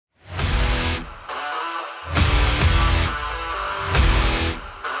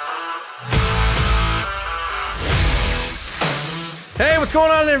what's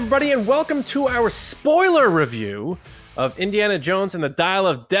going on, everybody, and welcome to our spoiler review of Indiana Jones and the Dial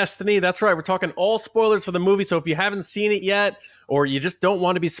of Destiny. That's right, we're talking all spoilers for the movie, so if you haven't seen it yet, or you just don't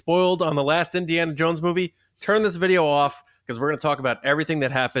want to be spoiled on the last Indiana Jones movie, turn this video off, because we're going to talk about everything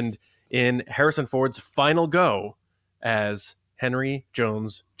that happened in Harrison Ford's final go as Henry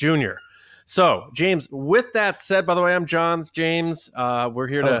Jones Jr. So, James, with that said, by the way, I'm James. We're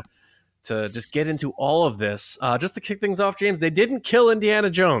here to just get into all of this. Just to kick things off, James, they didn't kill Indiana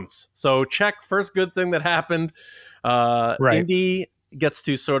Jones. So check, first good thing that happened. Right. Indy gets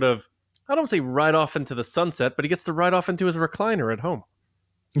to sort of, I don't say ride off into the sunset, but he gets to ride off into his recliner at home.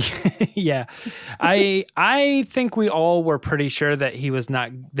 Yeah. I think we all were pretty sure that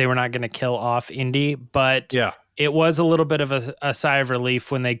they were not going to kill off Indy, but yeah, it was a little bit of a sigh of relief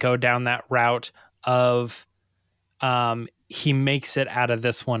when they go down that route of he makes it out of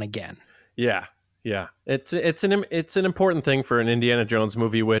this one again. Yeah. It's an important thing for an Indiana Jones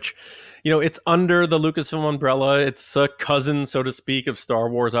movie, which, it's under the Lucasfilm umbrella. It's a cousin, so to speak, of Star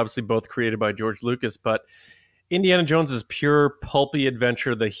Wars, obviously both created by George Lucas, but Indiana Jones is pure pulpy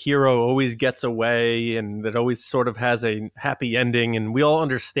adventure. The hero always gets away, and it always sort of has a happy ending, and we all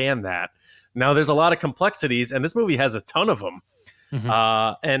understand that. Now, there's a lot of complexities, and this movie has a ton of them.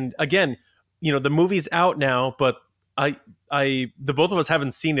 Mm-hmm. And again, the movie's out now, but the both of us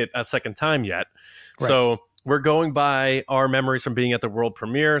haven't seen it a second time yet. Right. So we're going by our memories from being at the world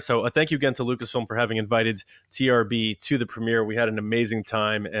premiere. So thank you again to Lucasfilm for having invited TRB to the premiere. We had an amazing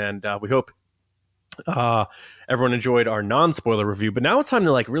time, and we hope everyone enjoyed our non-spoiler review. But now it's time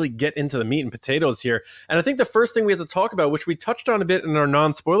to really get into the meat and potatoes here. And I think the first thing we have to talk about, which we touched on a bit in our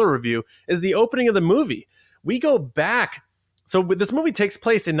non-spoiler review, is the opening of the movie. We go back. So this movie takes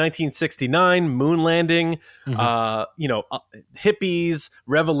place in 1969, moon landing, hippies,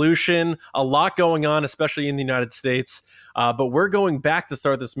 revolution, a lot going on, especially in the United States. But we're going back to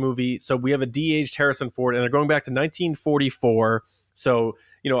start this movie. So we have a de-aged Harrison Ford, and they're going back to 1944. So,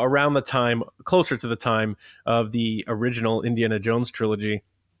 around the time, closer to the time of the original Indiana Jones trilogy.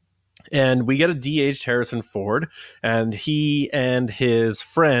 And we get a de-aged Harrison Ford, and he and his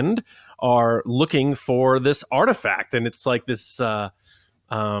friend are looking for this artifact, and it's like this a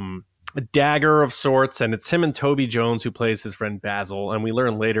dagger of sorts, and it's him and Toby Jones who plays his friend Basil, and we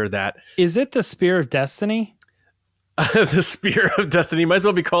learn later that... Is it the Spear of Destiny? The Spear of Destiny might as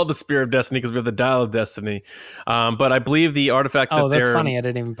well be called the Spear of Destiny because we have the Dial of Destiny, but I believe the artifact that's funny, I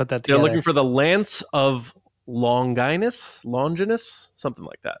didn't even put that together. They're looking for the Lance of Longinus, something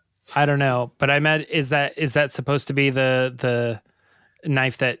like that. I don't know, but I meant, is that supposed to be the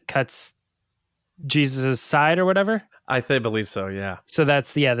knife that cuts Jesus' side or whatever? I believe so, yeah. So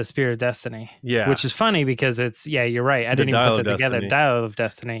that's, the Spear of Destiny. Yeah. Which is funny because it's, you're right. I didn't even put that together. Dial of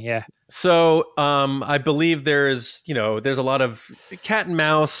Destiny, yeah. So I believe there's a lot of cat and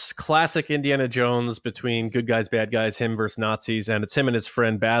mouse, classic Indiana Jones between good guys, bad guys, him versus Nazis, and it's him and his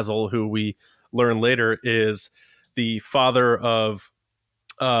friend Basil, who we learn later is the father of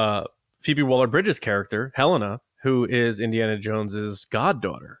Phoebe Waller-Bridge's character, Helena, who is Indiana Jones's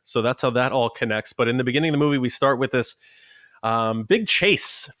goddaughter. So that's how that all connects. But in the beginning of the movie, we start with this big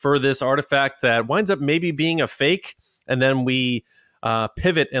chase for this artifact that winds up maybe being a fake. And then we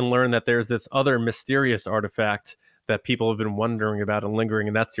pivot and learn that there's this other mysterious artifact that people have been wondering about and lingering.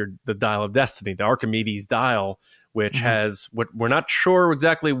 And that's the Dial of Destiny, the Archimedes dial, which has what we're not sure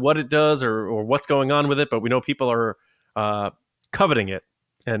exactly what it does or what's going on with it. But we know people are coveting it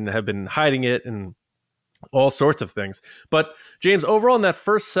and have been hiding it and all sorts of things. But James, overall in that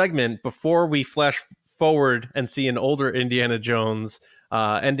first segment, before we flash forward and see an older Indiana Jones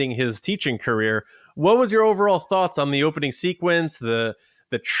ending his teaching career, what was your overall thoughts on the opening sequence, the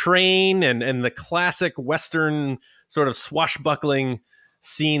train and the classic Western sort of swashbuckling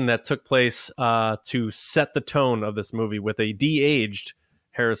scene that took place to set the tone of this movie with a de-aged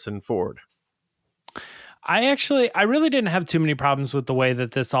Harrison Ford? I really didn't have too many problems with the way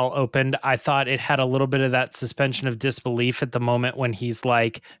that this all opened. I thought it had a little bit of that suspension of disbelief at the moment when he's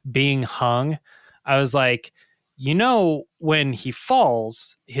being hung. I was like, when he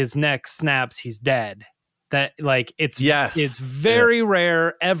falls, his neck snaps, he's dead. That it's very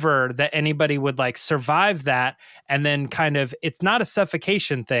rare ever that anybody would survive that. And then kind of, it's not a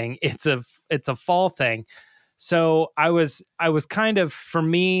suffocation thing. It's a fall thing. So I was kind of, for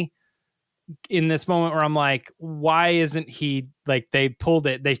me, in this moment where I'm like, why isn't he they pulled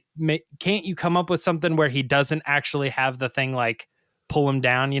it? Can't you come up with something where he doesn't actually have the thing pull him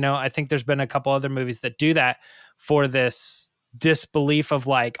down? I think there's been a couple other movies that do that for this disbelief of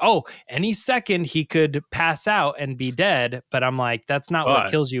any second he could pass out and be dead. But I'm like, that's not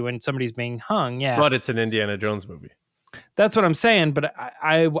what kills you when somebody's being hung. Yeah. But it's an Indiana Jones movie. that's what I'm saying. But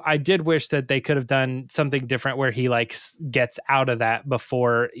I did wish that they could have done something different where he like gets out of that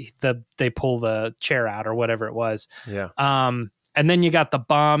before they pull the chair out or whatever it was. Yeah. And then you got the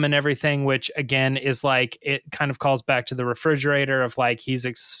bomb and everything, which again is like, it kind of calls back to the refrigerator of like, he's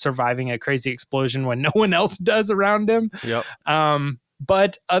surviving a crazy explosion when no one else does around him. Yep.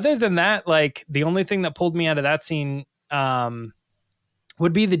 But other than that, like the only thing that pulled me out of that scene,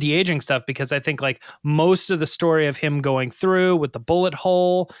 would be the de-aging stuff, because I think like most of the story of him going through with the bullet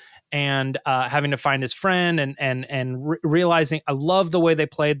hole and having to find his friend and realizing, I love the way they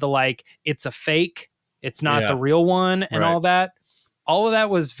played the, like, it's a fake, it's not the real one, and all that. All of that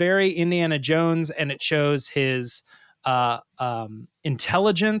was very Indiana Jones, and it shows his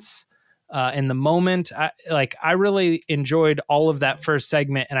intelligence in the moment. I really enjoyed all of that first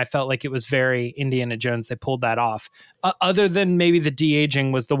segment, and I felt like it was very Indiana Jones. They pulled that off. Other than maybe the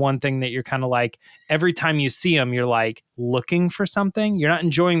de-aging was the one thing that you're kind of like, every time you see him, you're like looking for something. You're not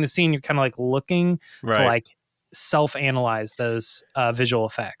enjoying the scene. You're kind of like looking to like self-analyze those visual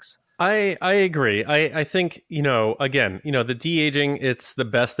effects. I agree. I think, again, the de-aging, it's the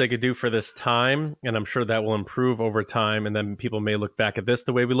best they could do for this time. And I'm sure that will improve over time. And then people may look back at this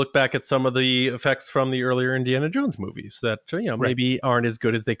the way we look back at some of the effects from the earlier Indiana Jones movies that, maybe aren't as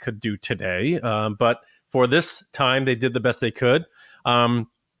good as they could do today. But for this time, they did the best they could.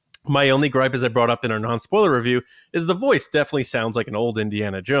 My only gripe, as I brought up in our non-spoiler review, is the voice definitely sounds like an old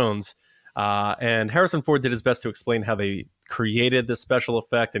Indiana Jones. And Harrison Ford did his best to explain how they created the special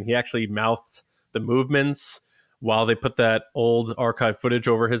effect, and he actually mouthed the movements while they put that old archive footage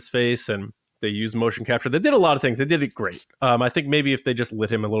over his face, and they used motion capture. They did a lot of things. They did it great. I think maybe if they just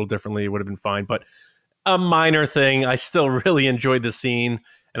lit him a little differently, it would have been fine, but a minor thing. I still really enjoyed the scene,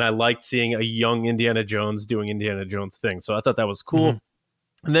 and I liked seeing a young Indiana Jones doing Indiana Jones things. So I thought that was cool.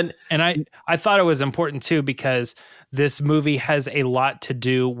 Mm-hmm. And I thought it was important too, because this movie has a lot to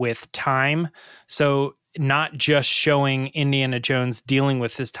do with time. So not just showing Indiana Jones dealing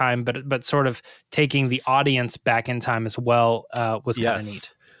with his time, but sort of taking the audience back in time as well, was kind of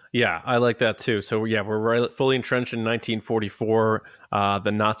neat. Yeah, I like that too. So we're fully entrenched in 1944.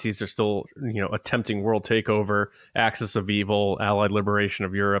 The Nazis are still, attempting world takeover, axis of evil, Allied liberation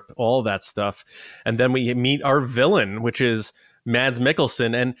of Europe, all that stuff. And then we meet our villain, which is Mads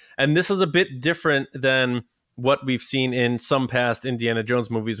Mikkelsen, and this is a bit different than what we've seen in some past Indiana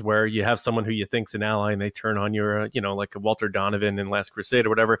Jones movies, where you have someone who you think's an ally and they turn on your, like a Walter Donovan in Last Crusade or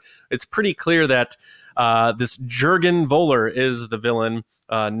whatever. It's pretty clear that this Jürgen Voller is the villain,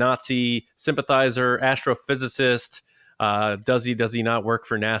 Nazi sympathizer, astrophysicist. Does he not work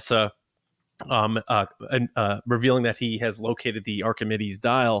for NASA? Revealing that he has located the Archimedes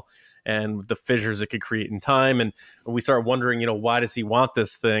dial and the fissures it could create in time. And we start wondering, why does he want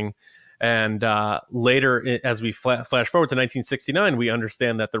this thing? And later, as we flash forward to 1969, we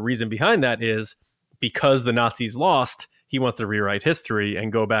understand that the reason behind that is because the Nazis lost, he wants to rewrite history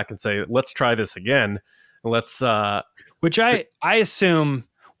and go back and say, let's try this again. Let's... Which I assume,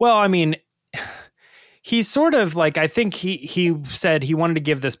 well, I mean... He's sort of like, I think he said he wanted to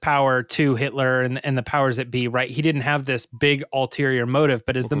give this power to Hitler and the powers that be, right? He didn't have this big ulterior motive,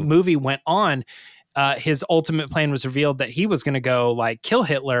 but as the movie went on, his ultimate plan was revealed that he was going to go like kill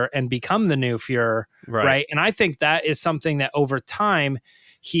Hitler and become the new Fuhrer, right? And I think that is something that over time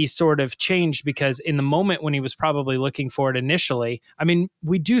he sort of changed, because in the moment when he was probably looking for it initially, I mean,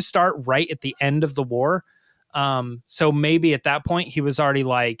 we do start right at the end of the war. So maybe at that point he was already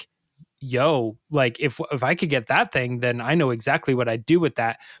like, yo, like if I could get that thing, then I know exactly what I'd do with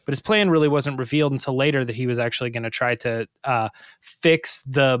that. But his plan really wasn't revealed until later, that he was actually going to try to fix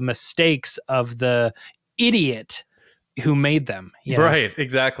the mistakes of the idiot who made them. Right,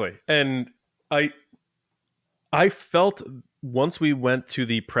 exactly. And I felt once we went to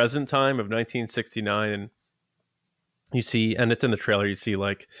the present time of 1969, and you see, and it's in the trailer, you see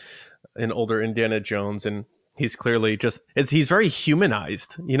like an older Indiana Jones, and he's clearly he's very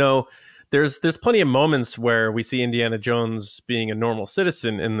humanized. There's plenty of moments where we see Indiana Jones being a normal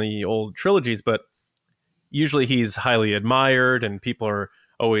citizen in the old trilogies, but usually he's highly admired and people are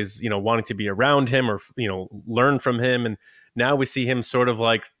always, wanting to be around him or, learn from him. And now we see him sort of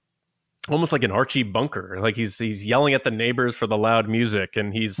like almost like an Archie Bunker. Like he's yelling at the neighbors for the loud music,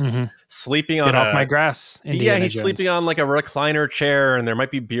 and he's sleeping on Get off my grass. Indiana Jones. Sleeping on like a recliner chair, and there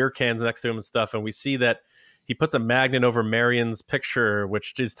might be beer cans next to him and stuff. And we see that he puts a magnet over Marion's picture,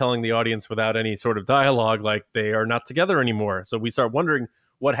 which is telling the audience without any sort of dialogue, like they are not together anymore. So we start wondering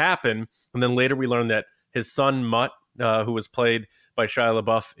what happened. And then later we learn that his son, Mutt, who was played by Shia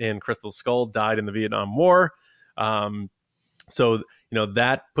LaBeouf in Crystal Skull, died in the Vietnam War. So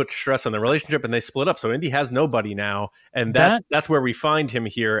that puts stress on the relationship, and they split up. So Indy has nobody now, and That that's where we find him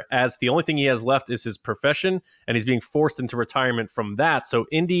here, as the only thing he has left is his profession, and he's being forced into retirement from that. So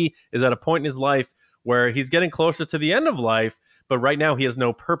Indy is at a point in his life where he's getting closer to the end of life, but right now he has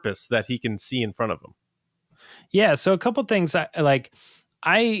no purpose that he can see in front of him. Yeah, so a couple things I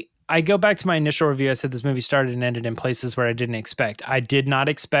go back to my initial review. I said this movie started and ended in places where I didn't expect. I did not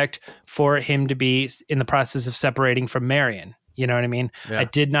expect for him to be in the process of separating from Marion. You know what I mean? Yeah. I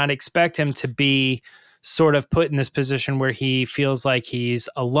did not expect him to be sort of put in this position where he feels like he's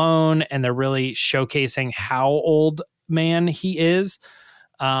alone, and they're really showcasing how old man he is.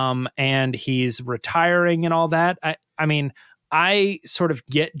 And he's retiring and all that. I mean, I sort of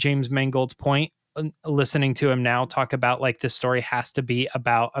get James Mangold's point listening to him now talk about like this story has to be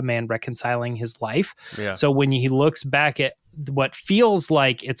about a man reconciling his life. Yeah. So when he looks back at what feels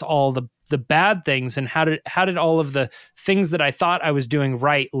like it's all the bad things, and how did all of the things that I thought I was doing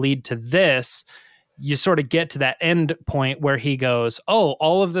right lead to this, you sort of get to that end point where he goes, oh,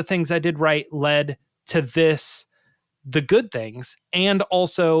 all of the things I did right led to this, the good things. And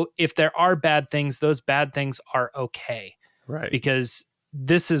also, if there are bad things, those bad things are okay. Right. Because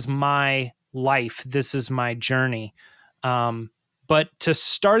this is my life. This is my journey. But to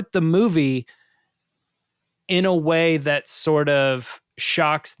start the movie in a way that sort of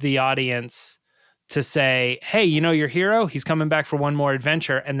shocks the audience to say, hey, your hero, he's coming back for one more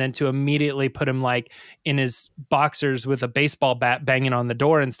adventure. And then to immediately put him like in his boxers with a baseball bat banging on the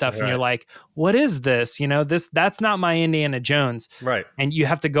door and stuff. Right. And you're like, what is this? That's not my Indiana Jones. Right. And you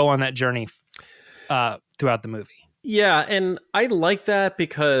have to go on that journey throughout the movie. Yeah. And I like that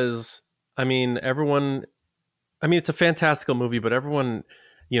because, it's a fantastical movie, but everyone,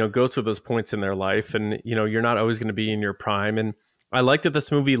 goes through those points in their life, and, you're not always going to be in your prime. And I like that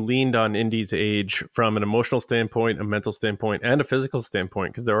this movie leaned on Indy's age from an emotional standpoint, a mental standpoint, and a physical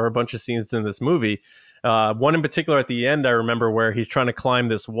standpoint, because there are a bunch of scenes in this movie. One in particular at the end, I remember, where he's trying to climb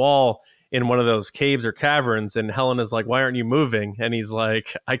this wall in one of those caves or caverns, and Helen is like, why aren't you moving? And he's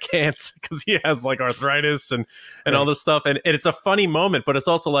like, I can't, because he has like arthritis and all this stuff. And it's a funny moment, but it's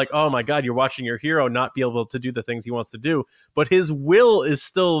also like, oh my God, you're watching your hero not be able to do the things he wants to do, but his will is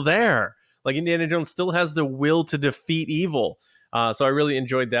still there. Like Indiana Jones still has the will to defeat evil. So I really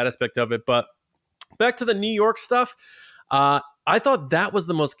enjoyed that aspect of it. But back to the New York stuff, I thought that was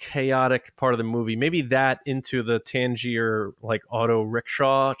the most chaotic part of the movie. Maybe that into the Tangier like auto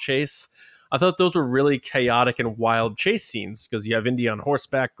rickshaw chase. I thought those were really chaotic and wild chase scenes, because you have Indy on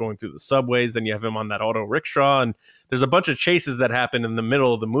horseback going through the subways, then you have him on that auto rickshaw, and there's a bunch of chases that happen in the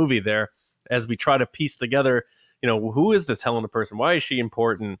middle of the movie there as we try to piece together, who is this Helena person? Why is she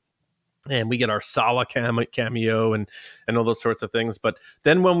important? And we get our Sala cameo and all those sorts of things. But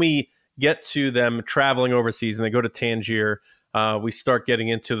then when we get to them traveling overseas and they go to Tangier, we start getting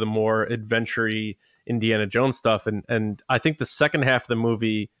into the more adventure-y Indiana Jones stuff. And I think the second half of the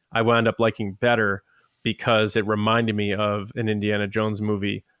movie I wound up liking better, because it reminded me of an Indiana Jones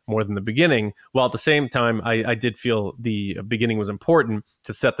movie more than the beginning. While at the same time, I did feel the beginning was important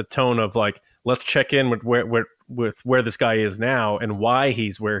to set the tone of like, let's check in with where this guy is now and why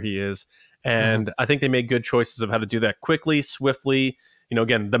he's where he is. And I think they made good choices of how to do that quickly, swiftly.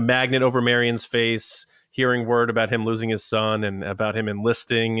 Again, the magnet over Marion's face, hearing word about him losing his son and about him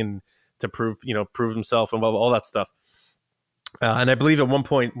enlisting and to prove himself and all that stuff. And I believe at one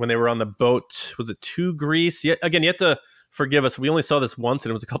point when they were on the boat, was it to Greece? Again, you have to forgive us. We only saw this once, and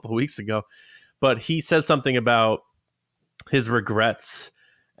it was a couple of weeks ago. But he says something about his regrets,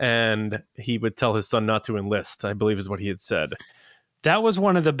 and he would tell his son not to enlist, I believe is what he had said. That was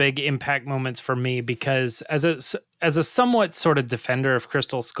one of the big impact moments for me, because as a somewhat sort of defender of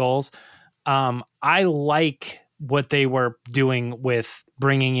Crystal Skulls, I like what they were doing with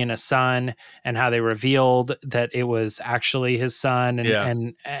bringing in a son and how they revealed that it was actually his son,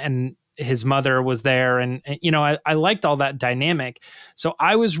 and his mother was there. And I liked all that dynamic. So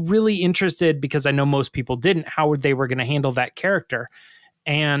I was really interested, because I know most people didn't, how they were going to handle that character.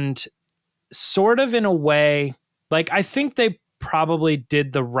 And sort of in a way, like, I think they probably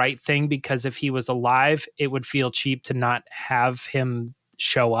did the right thing, because if he was alive, it would feel cheap to not have him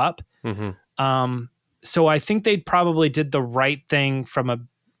show up. Mm-hmm. So I think they probably did the right thing from a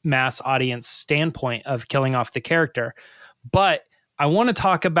mass audience standpoint of killing off the character. But I want to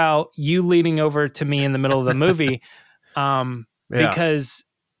talk about you leading over to me in the middle of the movie, because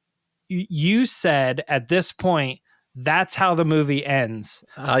you said at this point, that's how the movie ends.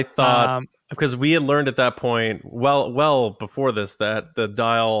 I thought, because we had learned at that point, well before this, that the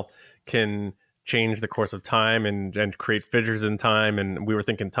dial can change the course of time and create fissures in time, and we were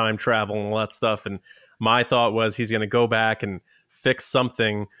thinking time travel and all that stuff. And my thought was he's going to go back and fix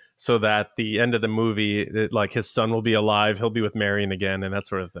something so that the end of the movie, like his son will be alive, he'll be with Marion again, and that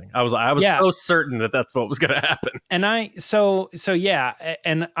sort of thing. I was so certain that that's what was going to happen. And I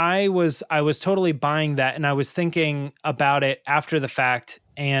was totally buying that, and I was thinking about it after the fact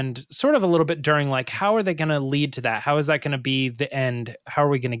and sort of a little bit during, like, how are they going to lead to that? How is that going to be the end? How are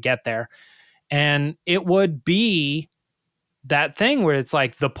we going to get there? And it would be that thing where it's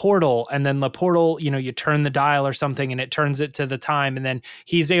like the portal, and then the portal, you turn the dial or something and it turns it to the time, and then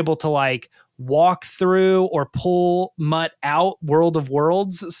he's able to like walk through or pull Mutt out World of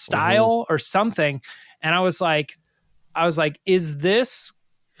Worlds style or something. And I was like, is this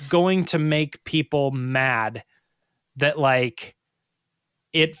going to make people mad that like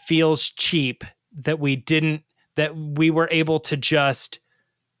it feels cheap that we were able to just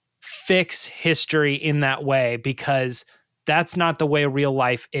fix history in that way? Because that's not the way real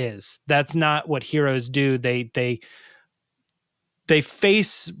life is. That's not what heroes do. They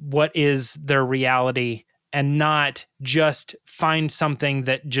face what is their reality and not just find something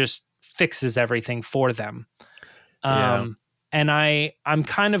that just fixes everything for them. And I'm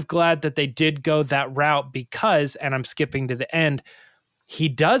kind of glad that they did go that route because, and I'm skipping to the end, he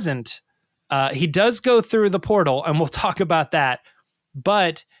does go through the portal, and we'll talk about that,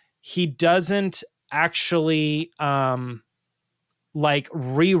 but he doesn't actually like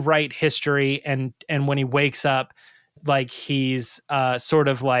rewrite history, and when he wakes up, like he's sort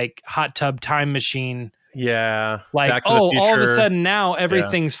of like hot tub time machine. Yeah. Like, all of a sudden now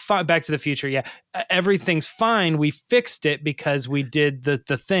everything's fine. Back to the Future. Yeah. Everything's fine. We fixed it because we did the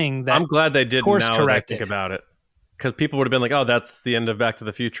thing that I'm glad they did course now corrected. that I think about it. Because people would have been like, oh, that's the end of Back to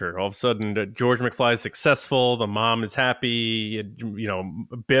the Future. All of a sudden, George McFly is successful. The mom is happy.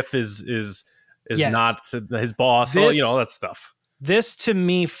 Biff is not his boss. All that stuff. This to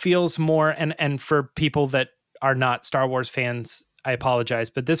me feels more, and for people that are not Star Wars fans, I apologize,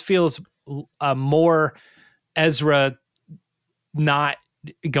 but this feels more Ezra not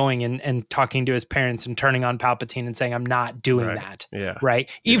going and talking to his parents and turning on Palpatine and saying, I'm not doing that. Yeah. Right.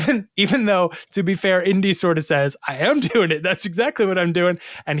 Even though, to be fair, Indy sort of says, I am doing it. That's exactly what I'm doing.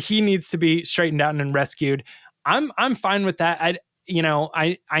 And he needs to be straightened out and rescued. I'm fine with that.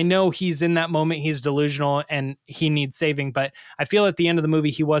 I know he's in that moment, he's delusional and he needs saving, but I feel at the end of the movie,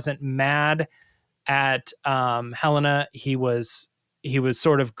 he wasn't mad at Helena. He was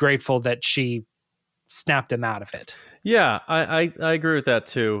sort of grateful that she snapped him out of it. Yeah, I agree with that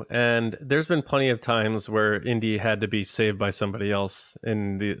too. And there's been plenty of times where Indy had to be saved by somebody else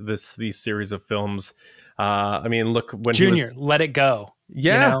in these series of films. I mean, look, when Junior, Let It Go.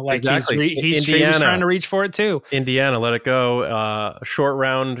 Yeah, exactly. He's trying to reach for it too. Indiana, Let It Go. A Short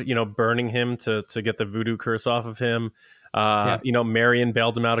Round, burning him to get the voodoo curse off of him. Marion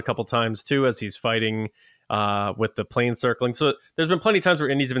bailed him out a couple times too as he's fighting with the plane circling. So there's been plenty of times where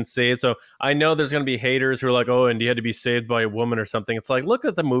Indy's been saved. So I know there's going to be haters who are like, oh, Indy had to be saved by a woman or something. It's like, look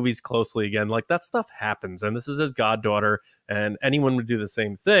at the movies closely again. Like, that stuff happens. And this is his goddaughter, and anyone would do the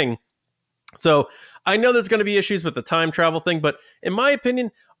same thing. So I know there's going to be issues with the time travel thing, but in my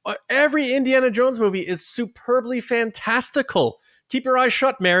opinion, every Indiana Jones movie is superbly fantastical. Keep your eyes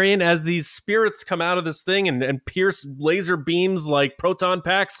shut, Marion, as these spirits come out of this thing and pierce laser beams like proton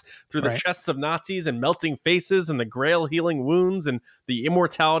packs through the chests of Nazis, and melting faces, and the Grail healing wounds, and the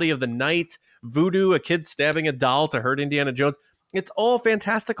immortality of the night, voodoo, a kid stabbing a doll to hurt Indiana Jones. It's all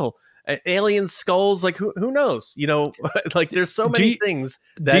fantastical. Alien skulls, like who knows? Like there's so many things.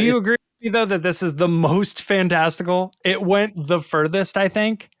 Do you agree with me, though, that this is the most fantastical? It went the furthest, I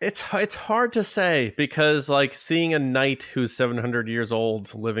think. It's hard to say, because like seeing a knight who's 700 years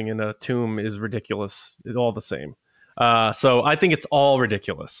old living in a tomb is ridiculous. It's all the same. So I think it's all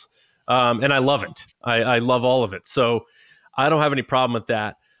ridiculous. And I love it. I love all of it. So I don't have any problem with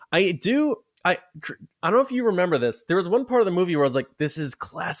that. I don't know if you remember this. There was one part of the movie where I was like, this is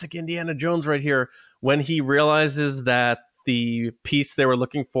classic Indiana Jones right here, when he realizes that the piece they were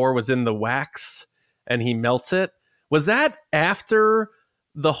looking for was in the wax and he melts it. Was that after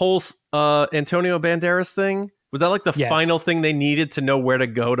the whole Antonio Banderas thing? Was that like the final thing they needed to know where to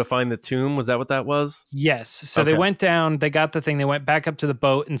go to find the tomb? Was that what that was? Yes. So they went down, they got the thing, they went back up to the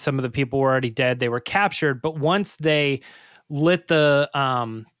boat, and some of the people were already dead. They were captured, but once they lit the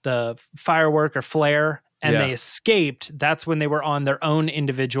firework or flare and they escaped, that's when they were on their own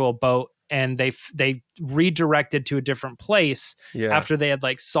individual boat, and they redirected to a different place after they had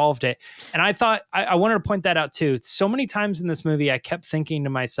like solved it. And I thought I wanted to point that out too. So many times in this movie I kept thinking to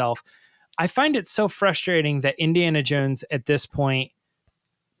myself, I find it so frustrating that Indiana Jones at this point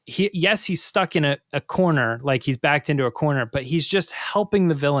he's stuck in a corner, like he's backed into a corner, but he's just helping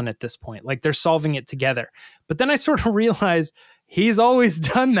the villain at this point. Like they're solving it together. But then I sort of realized he's always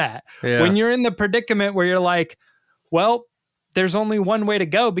done that. Yeah. When you're in the predicament where you're like, well, there's only one way to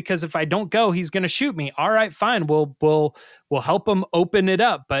go, because if I don't go, he's going to shoot me. All right, fine. We'll help him open it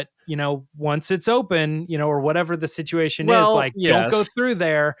up. But, once it's open, or whatever the situation is, like, don't go through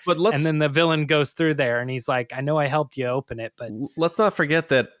there. But and then the villain goes through there and he's like, I know I helped you open it, but let's not forget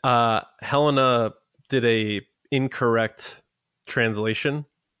that Helena did a incorrect translation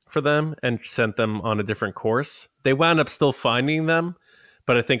for them and sent them on a different course. They wound up still finding them.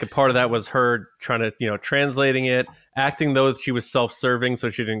 But I think a part of that was her trying to, translating it, acting though she was self-serving,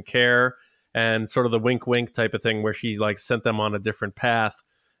 so she didn't care, and sort of the wink-wink type of thing where she like sent them on a different path,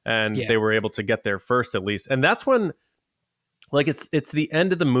 and they were able to get there first at least. And that's when, like, it's the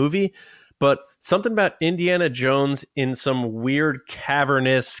end of the movie, but something about Indiana Jones in some weird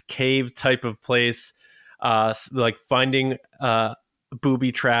cavernous cave type of place, like finding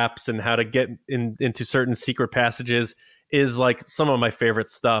booby traps and how to get into certain secret passages, is like some of my favorite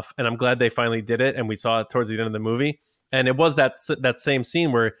stuff. And I'm glad they finally did it, and we saw it towards the end of the movie. And it was that same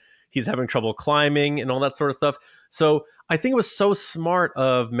scene where he's having trouble climbing and all that sort of stuff. So I think it was so smart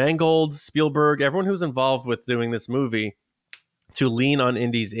of Mangold, Spielberg, everyone who's involved with doing this movie, to lean on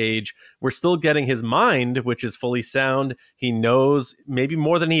Indy's age. We're still getting his mind, which is fully sound. He knows maybe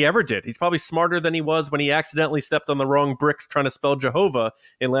more than he ever did. He's probably smarter than he was when he accidentally stepped on the wrong bricks trying to spell Jehovah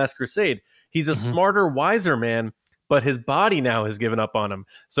in Last Crusade. He's a smarter, wiser man, but his body now has given up on him.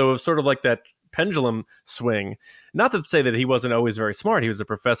 So it was sort of like that pendulum swing. Not to say that he wasn't always very smart. He was a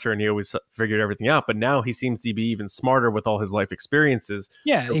professor and he always figured everything out. But now he seems to be even smarter with all his life experiences.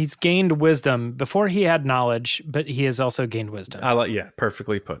 Yeah, he's gained wisdom. Before he had knowledge, but he has also gained wisdom.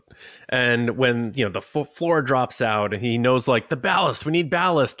 Perfectly put. And when the floor drops out and he knows like the ballast, we need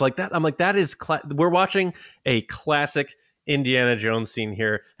ballast, like that. I'm like, that is we're watching a classic Indiana Jones scene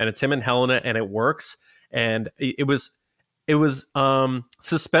here, and it's him and Helena, and it works. And it was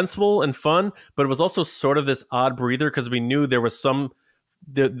suspenseful and fun, but it was also sort of this odd breather because we knew there was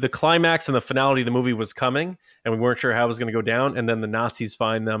the climax and the finality of the movie was coming, and we weren't sure how it was going to go down. And then the Nazis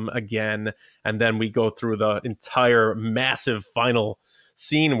find them again, and then we go through the entire massive final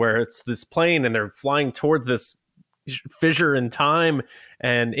scene where it's this plane and they're flying towards this fissure in time,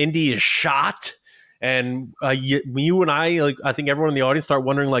 and Indy is shot. And you and I, like, I think everyone in the audience start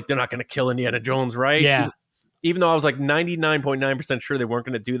wondering, like, they're not going to kill Indiana Jones, right? Yeah. Even though I was like 99.9% sure they weren't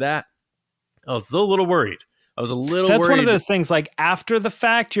going to do that, I was still a little worried. That's one of those things, like, after the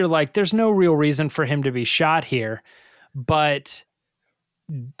fact, you're like, there's no real reason for him to be shot here. But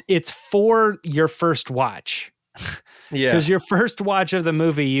it's for your first watch. Yeah. Because your first watch of the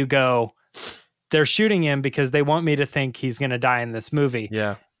movie, you go, they're shooting him because they want me to think he's going to die in this movie.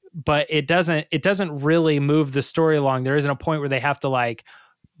 Yeah. But it doesn't really move the story along. There isn't a point where they have to like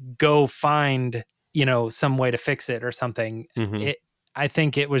go find, some way to fix it or something. Mm-hmm. I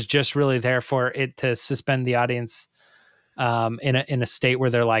think it was just really there for it to suspend the audience in a state where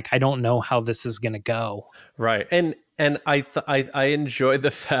they're like, I don't know how this is going to go. Right. And I enjoyed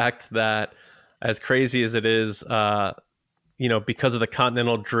the fact that, as crazy as it is, because of the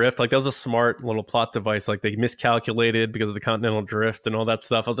continental drift, like that was a smart little plot device. Like they miscalculated because of the continental drift and all that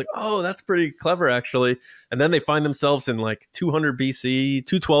stuff. I was like, oh, that's pretty clever actually. And then they find themselves in like 200 BC,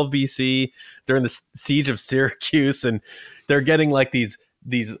 212 BC during the siege of Syracuse, and they're getting like these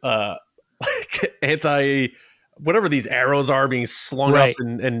like whatever these arrows are being slung up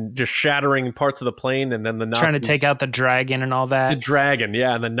and just shattering parts of the plane, and then the Nazis trying to take out the dragon and all that. The dragon,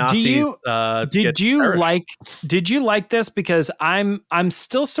 yeah, and the Nazis. Did you like this? Because I'm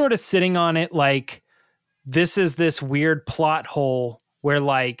still sort of sitting on it. Like, this is this weird plot hole where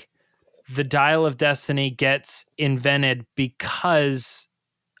like the Dial of Destiny gets invented because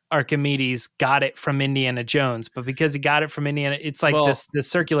Archimedes got it from Indiana Jones, but because he got it from Indiana, it's like this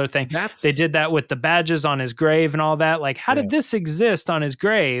circular thing. They did that with the badges on his grave and all that. Like, how did this exist on his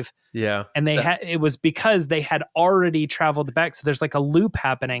grave? Yeah. And it was because they had already traveled back. So there's like a loop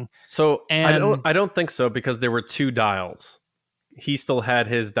happening. So I don't think so, because there were two dials. He still had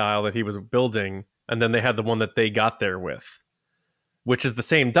his dial that he was building, and then they had the one that they got there with, which is the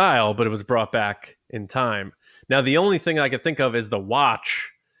same dial, but it was brought back in time. Now, the only thing I could think of is the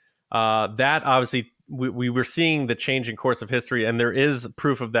watch. That obviously we were seeing the changing course of history, and there is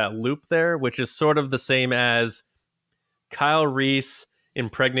proof of that loop there, which is sort of the same as Kyle Reese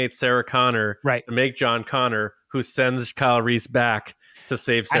impregnates Sarah Connor to make John Connor, who sends Kyle Reese back to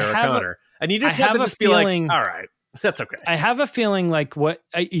save Sarah Connor. And you just have to just be like, all right, that's okay. I have a feeling like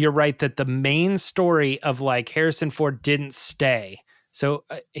you're right, that the main story of like Harrison Ford didn't stay. So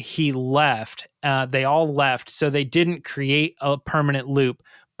he left. They all left. So they didn't create a permanent loop.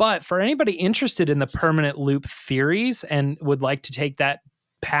 But for anybody interested in the permanent loop theories and would like to take that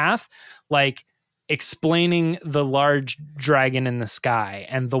path, like explaining the large dragon in the sky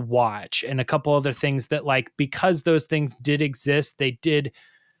and the watch and a couple other things that, like, because those things did exist, they did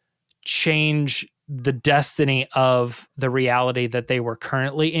change the destiny of the reality that they were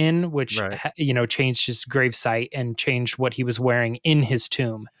currently in, which, Right. changed his gravesite and changed what he was wearing in his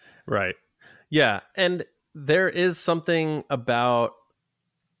tomb. Right. Yeah. And there is something about,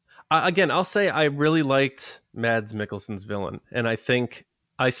 again, I'll say I really liked Mads Mikkelsen's villain. And I think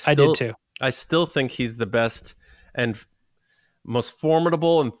I did too. I still think he's the best and most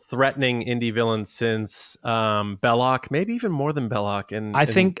formidable and threatening indie villain since Belloc, maybe even more than Belloc. I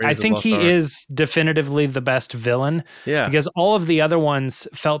think he is definitively the best villain. Yeah. Because all of the other ones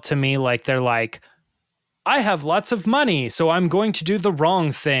felt to me like they're like, I have lots of money, so I'm going to do the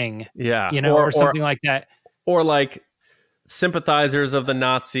wrong thing. Yeah. Or something like that. Or like sympathizers of the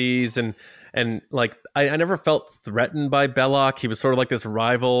Nazis and like I never felt threatened by Belloc. He was sort of like this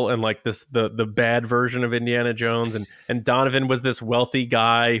rival and like the bad version of Indiana Jones, and Donovan was this wealthy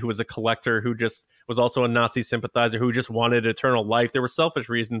guy who was a collector who just was also a Nazi sympathizer who just wanted eternal life. There were selfish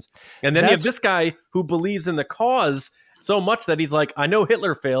reasons. And then you have this guy who believes in the cause so much that he's like, I know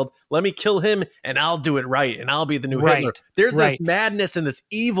Hitler failed. Let me kill him and I'll do it right. And I'll be the new Hitler. There's this madness and this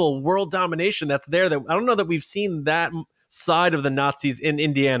evil world domination that's there that I don't know that we've seen that side of the Nazis in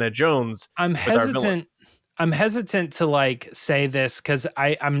Indiana Jones. I'm hesitant to like say this because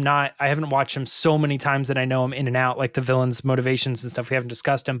I haven't watched him so many times that I know him in and out, like the villain's motivations and stuff. We haven't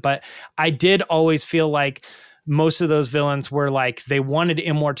discussed him, but I did always feel like most of those villains were like, they wanted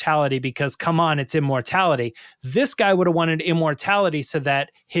immortality because, come on, it's immortality. This guy would have wanted immortality so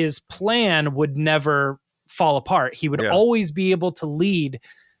that his plan would never fall apart. He would always be able to lead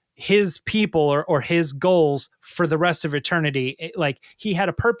his people or his goals for the rest of eternity. Like, he had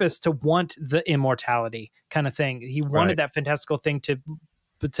a purpose to want the immortality kind of thing. He wanted that fantastical thing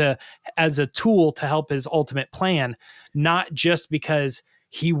to as a tool to help his ultimate plan, not just because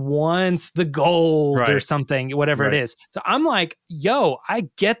he wants the gold or something, whatever it is. So I'm like, yo, I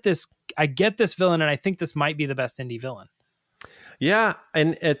get this villain, and I think this might be the best indie villain. Yeah,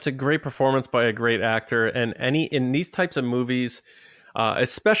 and it's a great performance by a great actor. And in these types of movies,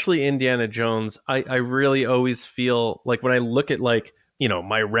 especially Indiana Jones, I really always feel like when I look at like,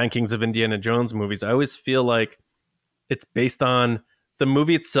 my rankings of Indiana Jones movies, I always feel like it's based on the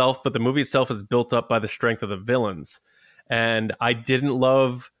movie itself, but the movie itself is built up by the strength of the villains. And I didn't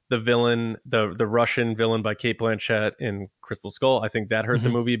love the villain, the Russian villain by Cate Blanchett in Crystal Skull. I think that hurt the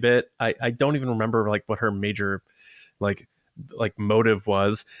movie a bit. I don't even remember like what her major like motive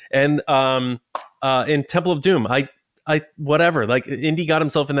was. And in Temple of Doom, I whatever, like Indy got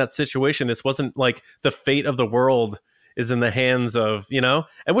himself in that situation. This wasn't like the fate of the world is in the hands of,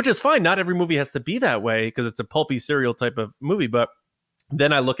 and which is fine. Not every movie has to be that way because it's a pulpy serial type of movie. But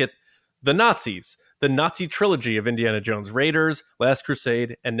then I look at the Nazis, the Nazi trilogy of Indiana Jones, Raiders, Last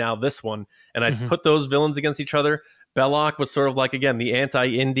Crusade, and now this one. And I put those villains against each other. Belloc was sort of like, again, the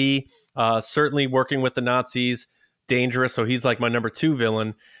anti-Indy, certainly working with the Nazis, dangerous. So he's like my number 2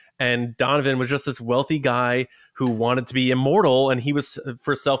 villain. And Donovan was just this wealthy guy who wanted to be immortal. And he was,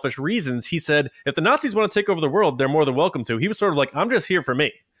 for selfish reasons, he said, if the Nazis want to take over the world, they're more than welcome to. He was sort of like, I'm just here for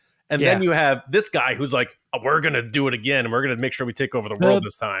me. And then you have this guy who's like, oh, we're going to do it again. And we're going to make sure we take over the world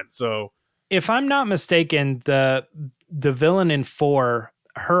this time. So if I'm not mistaken, the villain in 4,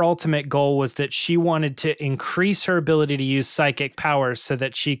 her ultimate goal was that she wanted to increase her ability to use psychic powers so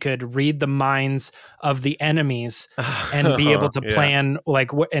that she could read the minds of the enemies and be able to plan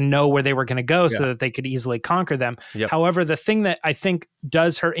and know where they were going to go so that they could easily conquer them. However, the thing that I think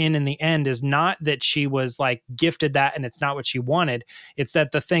does her in the end is not that she was like gifted that and it's not what she wanted. It's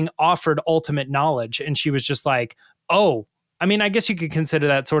that the thing offered ultimate knowledge and she was just like, oh, I mean, I guess you could consider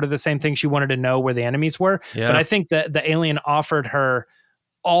that sort of the same thing. She wanted to know where the enemies were, but I think that the alien offered her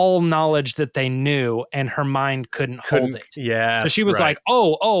all knowledge that they knew and her mind couldn't hold it. Yeah. So she was like,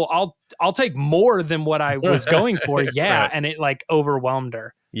 oh, I'll take more than what I was going for. Yeah. And it like overwhelmed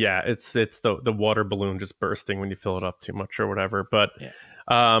her. Yeah. It's the water balloon just bursting when you fill it up too much or whatever. But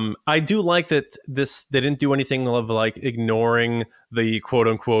I do like that they didn't do anything of like ignoring the quote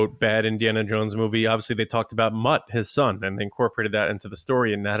unquote bad Indiana Jones movie. Obviously they talked about Mutt, his son, and they incorporated that into the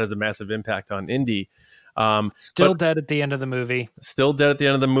story. And that has a massive impact on Indy. Still dead at the end of the movie.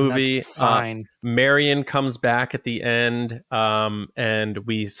 That's fine. Marion comes back at the end, and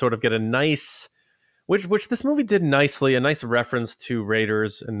we sort of get a nice, which this movie did nicely, a nice reference to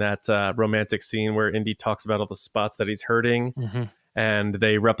Raiders in that romantic scene where Indy talks about all the spots that he's hurting. and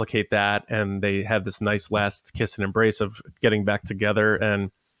they replicate that, and they have this nice last kiss and embrace of getting back together.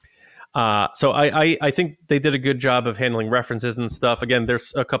 And so I think they did a good job of handling references and stuff. Again,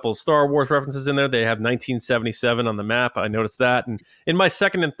 there's a couple of Star Wars references in there. They have 1977 on the map. I noticed that. And in my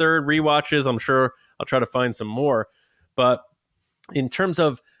second and third rewatches, I'm sure I'll try to find some more. But in terms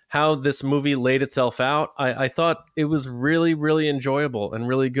of how this movie laid itself out, I thought it was really, really enjoyable and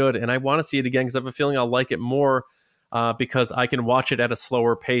really good. And I want to see it again because I have a feeling I'll like it more because I can watch it at a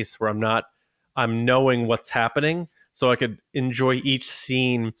slower pace where I'm knowing what's happening. So I could enjoy each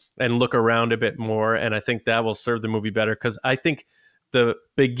scene and look around a bit more. And I think that will serve the movie better because I think the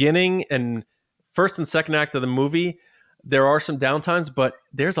beginning and first and second act of the movie, there are some downtimes, but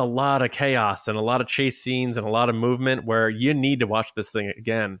there's a lot of chaos and a lot of chase scenes and a lot of movement where you need to watch this thing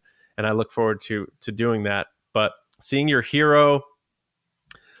again. And I look forward to doing that. But seeing your hero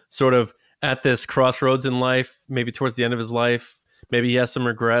sort of at this crossroads in life, maybe towards the end of his life, maybe he has some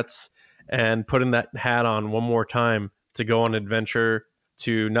regrets, and putting that hat on one more time to go on an adventure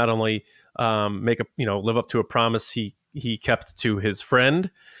to not only live up to a promise he kept to his friend,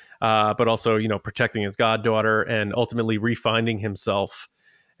 but also protecting his goddaughter and ultimately refinding himself.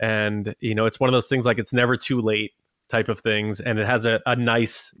 And it's one of those things like it's never too late type of things, and it has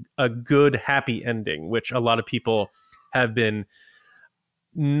a good happy ending, which a lot of people have been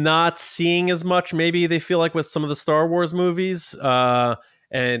not seeing as much. Maybe they feel like with some of the Star Wars movies.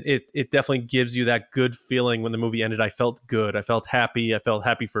 And it definitely gives you that good feeling when the movie ended. I felt good. I felt happy. I felt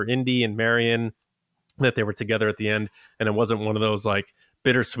happy for Indy and Marion that they were together at the end. And it wasn't one of those like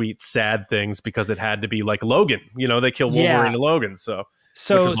bittersweet, sad things because it had to be like Logan. They kill Wolverine and Logan. So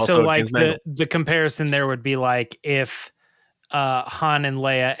like the comparison there would be like if Han and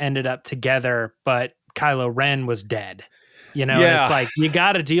Leia ended up together, but Kylo Ren was dead. And it's like you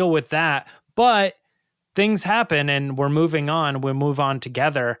got to deal with that. But things happen and we're moving on. We move on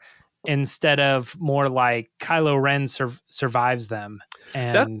together instead of more like Kylo Ren survives them.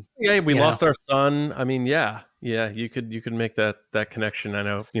 And we lost our son. I mean, you could make that connection. I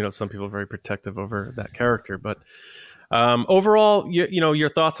know, some people are very protective over that character, but overall, your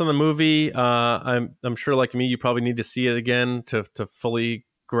thoughts on the movie. I'm sure like me, you probably need to see it again to fully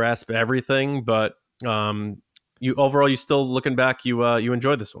grasp everything, but you still looking back, you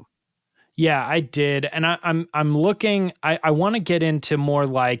enjoyed this one. Yeah, I did. And I'm looking, I want to get into more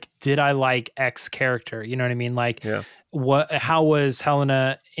like, did I like X character? You know what I mean? Like how was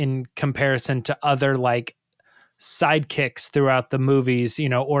Helena in comparison to other like sidekicks throughout the movies,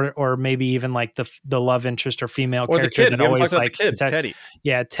 or maybe even like the love interest or female or character that always like the kid, Teddy.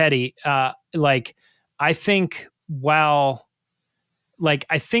 Yeah, Teddy. Like I think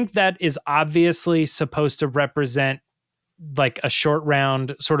I think that is obviously supposed to represent like a short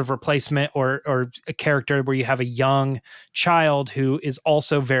round sort of replacement or a character where you have a young child who is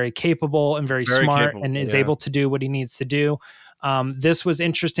also very capable and very smart and is able to do what he needs to do. This was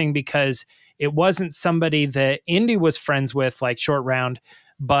interesting because it wasn't somebody that Indy was friends with like short round,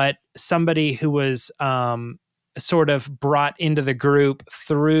 but somebody who was sort of brought into the group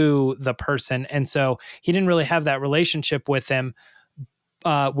through the person. And so he didn't really have that relationship with him.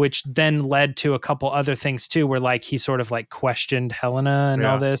 Which then led to a couple other things too, where like he sort of like questioned Helena and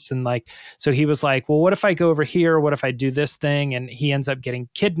all this. And like, so he was like, well, what if I go over here? What if I do this thing? And he ends up getting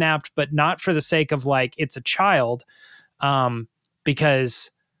kidnapped, but not for the sake of like, it's a child.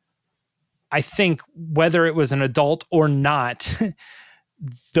 Because I think whether it was an adult or not,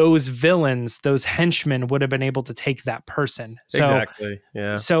 those villains, those henchmen would have been able to take that person. So, exactly.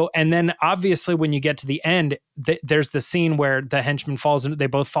 Yeah. So, and then obviously when you get to the end, there's the scene where the henchman they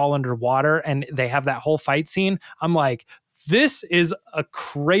both fall underwater and they have that whole fight scene. I'm like, this is a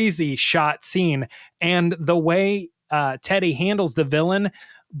crazy shot scene. And the way Teddy handles the villain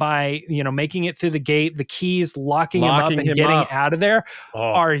by, making it through the gate, the keys, locking him up and getting out of there. Oh.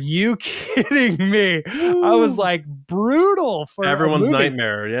 Are you kidding me? Ooh. I was like, brutal for everyone's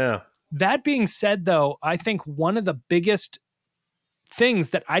nightmare. Yeah. That being said, though, I think one of the biggest things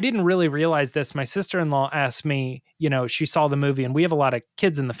that I didn't really realize this, my sister-in-law asked me, she saw the movie and we have a lot of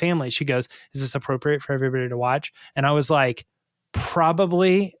kids in the family. She goes, is this appropriate for everybody to watch? And I was like,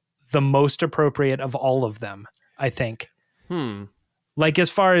 probably the most appropriate of all of them, I think. Like as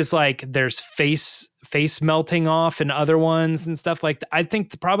far as like there's face melting off and other ones and stuff like that. I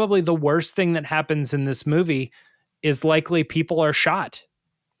think probably the worst thing that happens in this movie is likely people are shot.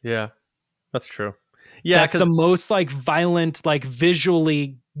 Yeah, that's true. Yeah, that's the most like violent, like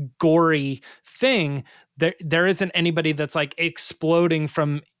visually gory thing. There isn't anybody that's like exploding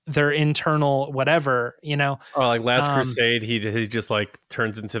from their internal whatever, Oh, like Last Crusade, he just like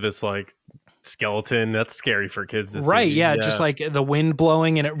turns into this like skeleton. That's scary for kids to Right, see. yeah, just Yeah. like the wind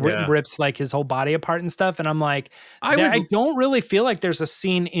blowing and it Yeah. rips like his whole body apart and stuff, and I'm like, I would. I don't really feel like there's a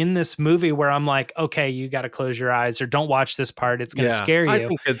scene in this movie where I'm like, okay, you got to close your eyes or don't watch this part, it's going to Yeah. scare I you.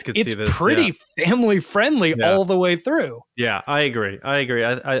 think kids could It's see this. Yeah. pretty family friendly Yeah. all the way through. Yeah. I agree.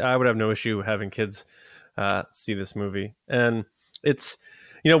 I would have no issue having kids see this movie. And it's,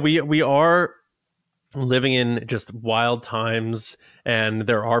 we are living in just wild times, and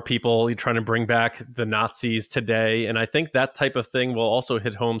there are people trying to bring back the Nazis today, and I think that type of thing will also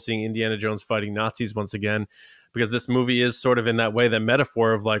hit home, seeing Indiana Jones fighting Nazis once again, because this movie is sort of in that way, that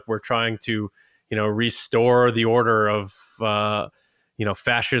metaphor of like we're trying to restore the order of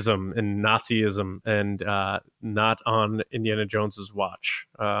fascism and Nazism, and not on Indiana Jones's watch.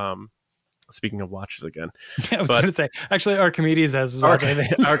 Speaking of watches again. I was going to say, actually, Archimedes has his watch.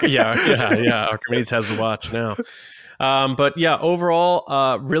 Archimedes has the watch now. But yeah,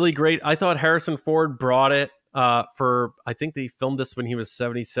 overall, really great. I thought Harrison Ford brought it for, I think they filmed this when he was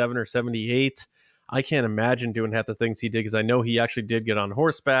 77 or 78. I can't imagine doing half the things he did, because I know he actually did get on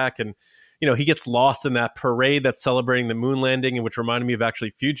horseback, and he gets lost in that parade that's celebrating the moon landing, and which reminded me of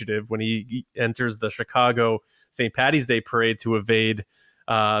actually Fugitive, when he enters the Chicago St. Patty's Day parade to evade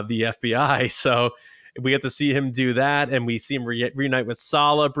the FBI. So we get to see him do that, and we see him reunite with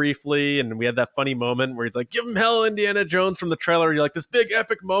Sala briefly, and we had that funny moment where he's like, "Give him hell, Indiana Jones," from the trailer. You're like, this big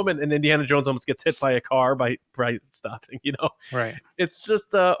epic moment, and Indiana Jones almost gets hit by a car by stopping. Right. It's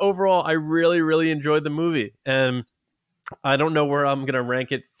just overall, I really, really enjoyed the movie, and I don't know where I'm gonna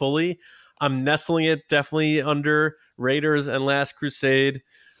rank it fully. I'm nestling it definitely under Raiders and Last Crusade.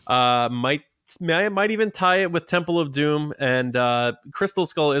 I might even tie it with Temple of Doom, and Crystal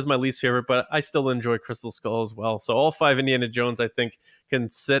Skull is my least favorite, but I still enjoy Crystal Skull as well. So all 5 Indiana Jones, I think, can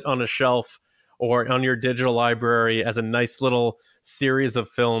sit on a shelf or on your digital library as a nice little series of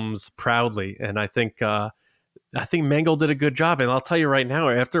films proudly. And I think Mangold did a good job. And I'll tell you right now,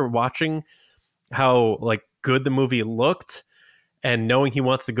 after watching how like good the movie looked, and knowing he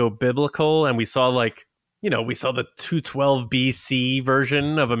wants to go biblical, and we saw the 212 BC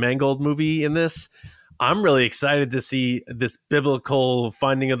version of a Mangold movie in this. I'm really excited to see this biblical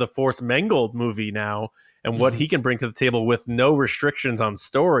Finding of the Force Mangold movie now, and what he can bring to the table with no restrictions on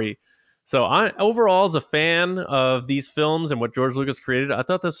story. So I overall, as a fan of these films and what George Lucas created, I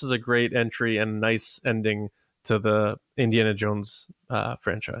thought this was a great entry and nice ending to the Indiana Jones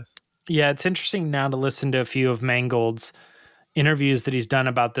franchise. Yeah, it's interesting now to listen to a few of Mangold's interviews that he's done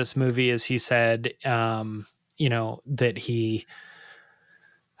about this movie, as he said, that he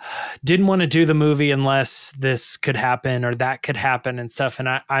didn't want to do the movie unless this could happen or that could happen and stuff. And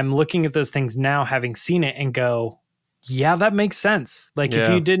I'm looking at those things now, having seen it, and go, yeah, that makes sense. Like if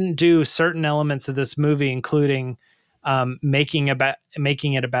you didn't do certain elements of this movie, including making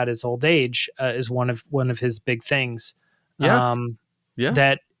it about his old age, is one of his big things.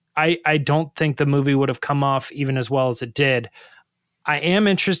 That I don't think the movie would have come off even as well as it did. I am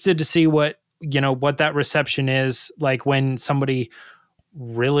interested to see what that reception is like when somebody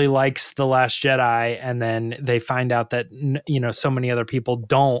really likes The Last Jedi and then they find out that so many other people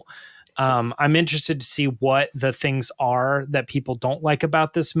don't. I'm interested to see what the things are that people don't like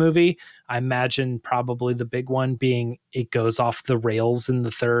about this movie. I imagine probably the big one being it goes off the rails in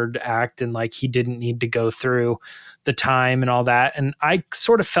the third act, and like he didn't need to go through the time and all that. And I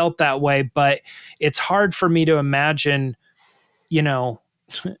sort of felt that way, but it's hard for me to imagine,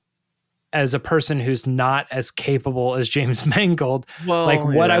 as a person who's not as capable as James Mangold,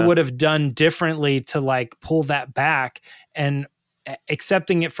 what I would have done differently to like pull that back. And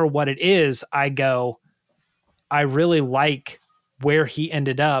accepting it for what it is, I go, I really like where he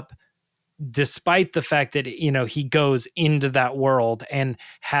ended up, despite the fact that, he goes into that world and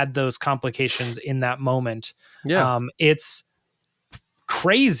had those complications in that moment. Yeah. It's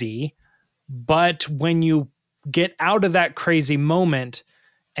crazy, but when you get out of that crazy moment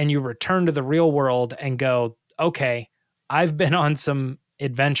and you return to the real world and go, okay, I've been on some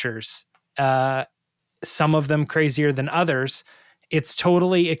adventures, some of them crazier than others. It's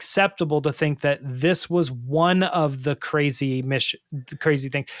totally acceptable to think that this was one of the crazy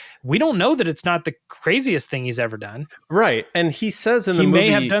things. We don't know that it's not the craziest thing he's ever done. Right. And he says in the movie, he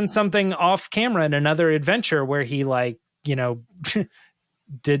may have done something off camera in another adventure where he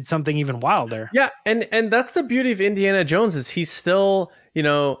did something even wilder. Yeah. And that's the beauty of Indiana Jones, is he still,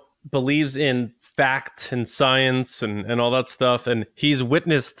 believes in fact and science and all that stuff. And he's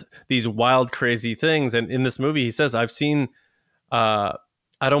witnessed these wild, crazy things. And in this movie, he says, I've seen, I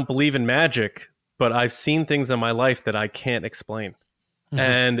don't believe in magic, but I've seen things in my life that I can't explain. Mm-hmm.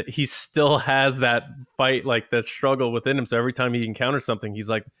 And he still has that fight, like that struggle within him. So every time he encounters something, he's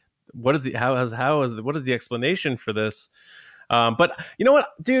like, what is the what is the explanation for this? But you know what,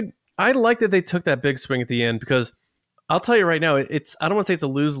 dude, I like that they took that big swing at the end, because I'll tell you right now, it's I don't want to say it's a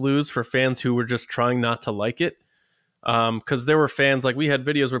lose-lose for fans who were just trying not to like it. Because there were fans, like we had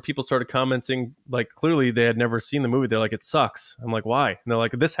videos where people started commenting, like clearly they had never seen the movie. They're like, it sucks. I'm like, why? And they're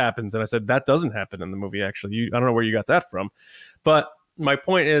like, this happens. And I said, that doesn't happen in the movie, actually. I don't know where you got that from. But my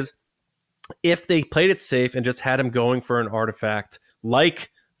point is, if they played it safe and just had him going for an artifact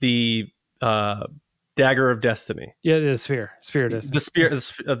like the Dagger of Destiny. Yeah, the spear of destiny.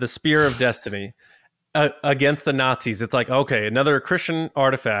 The spear of destiny. Against the Nazis, it's like, okay, another Christian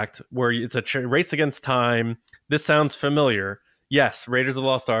artifact where it's a race against time. This sounds familiar. Yes, Raiders of the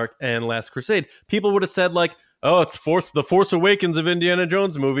Lost Ark and Last Crusade. People would have said like, oh, it's the Force Awakens of Indiana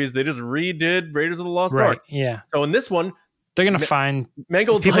Jones movies. They just redid Raiders of the Lost Ark. Yeah. So in this one, they're gonna find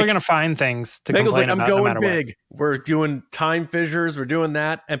Mangold's people like, are gonna find things to Mangold's complain like, about. I'm going no big. What. We're doing time fissures. We're doing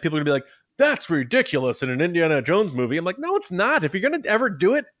that, and people are gonna be like, that's ridiculous in an Indiana Jones movie. I'm like, no, it's not. If you're going to ever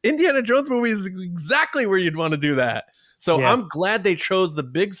do it, Indiana Jones movie is exactly where you'd want to do that. So yeah. I'm glad they chose the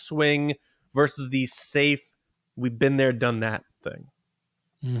big swing versus the safe, we've been there, done that thing.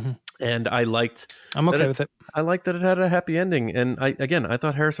 Mm-hmm. And I'm okay with it. I like that it had a happy ending. And I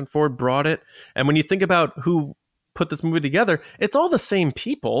thought Harrison Ford brought it. And when you think about who put this movie together, it's all the same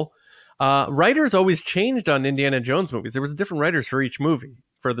people. Writers always changed on Indiana Jones movies. There was different writers for each movie.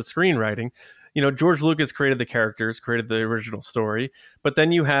 For the screenwriting, George Lucas created the characters, created the original story, but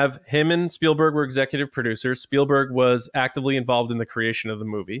then you have him and Spielberg were executive producers. Spielberg was actively involved in the creation of the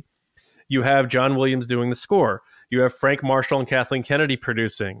movie. You have John Williams doing the score. You have Frank Marshall and Kathleen Kennedy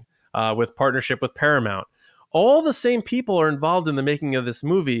producing with partnership with Paramount. All the same people are involved in the making of this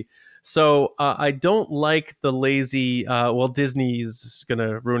movie. So I don't like the lazy, Disney's going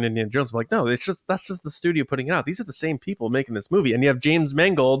to ruin Indiana Jones. I'm like, no, that's just the studio putting it out. These are the same people making this movie. And you have James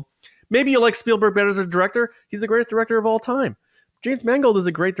Mangold. Maybe you like Spielberg better as a director. He's the greatest director of all time. James Mangold is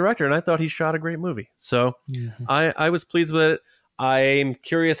a great director, and I thought he shot a great movie. So I was pleased with it. I'm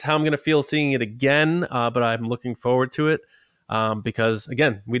curious how I'm going to feel seeing it again, but I'm looking forward to it because,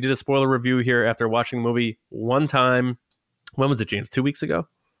 again, we did a spoiler review here after watching the movie one time. When was it, James? 2 weeks ago?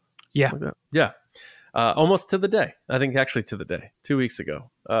 Yeah. Like yeah. Almost to the day. I think actually to the day. 2 weeks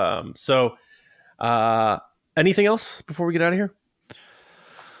ago. Anything else before we get out of here?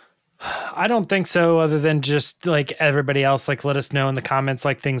 I don't think so, other than just like everybody else, like let us know in the comments,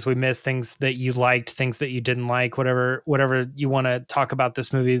 like things we missed, things that you liked, things that you didn't like, whatever you want to talk about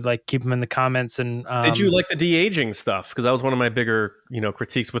this movie, like keep them in the comments. And did you like the de-aging stuff? Because that was one of my bigger,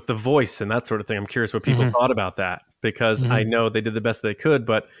 critiques with the voice and that sort of thing. I'm curious what people thought about that, because I know they did the best they could,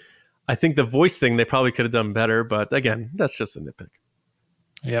 but I think the voice thing, they probably could have done better. But again, that's just a nitpick.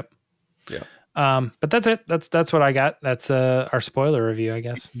 Yep. Yeah. But that's it. That's what I got. That's our spoiler review, I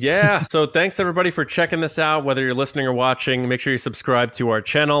guess. Yeah. So thanks everybody for checking this out. Whether you're listening or watching, make sure you subscribe to our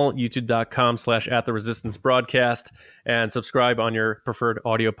channel, youtube.com/@the-resistance broadcast, and subscribe on your preferred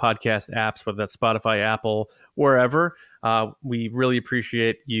audio podcast apps, whether that's Spotify, Apple, wherever. We really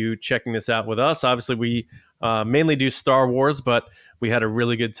appreciate you checking this out with us. Obviously, we mainly do Star Wars, but we had a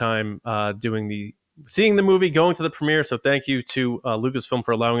really good time seeing the movie, going to the premiere. So thank you to Lucasfilm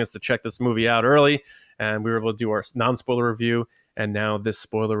for allowing us to check this movie out early, and we were able to do our non-spoiler review and now this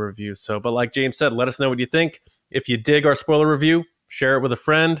spoiler review. So, but like James said, let us know what you think. If you dig our spoiler review, share it with a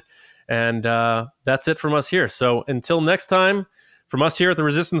friend, and that's it from us here. So until next time, from us here at the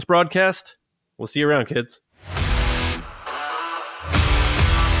Resistance Broadcast, we'll see you around, kids.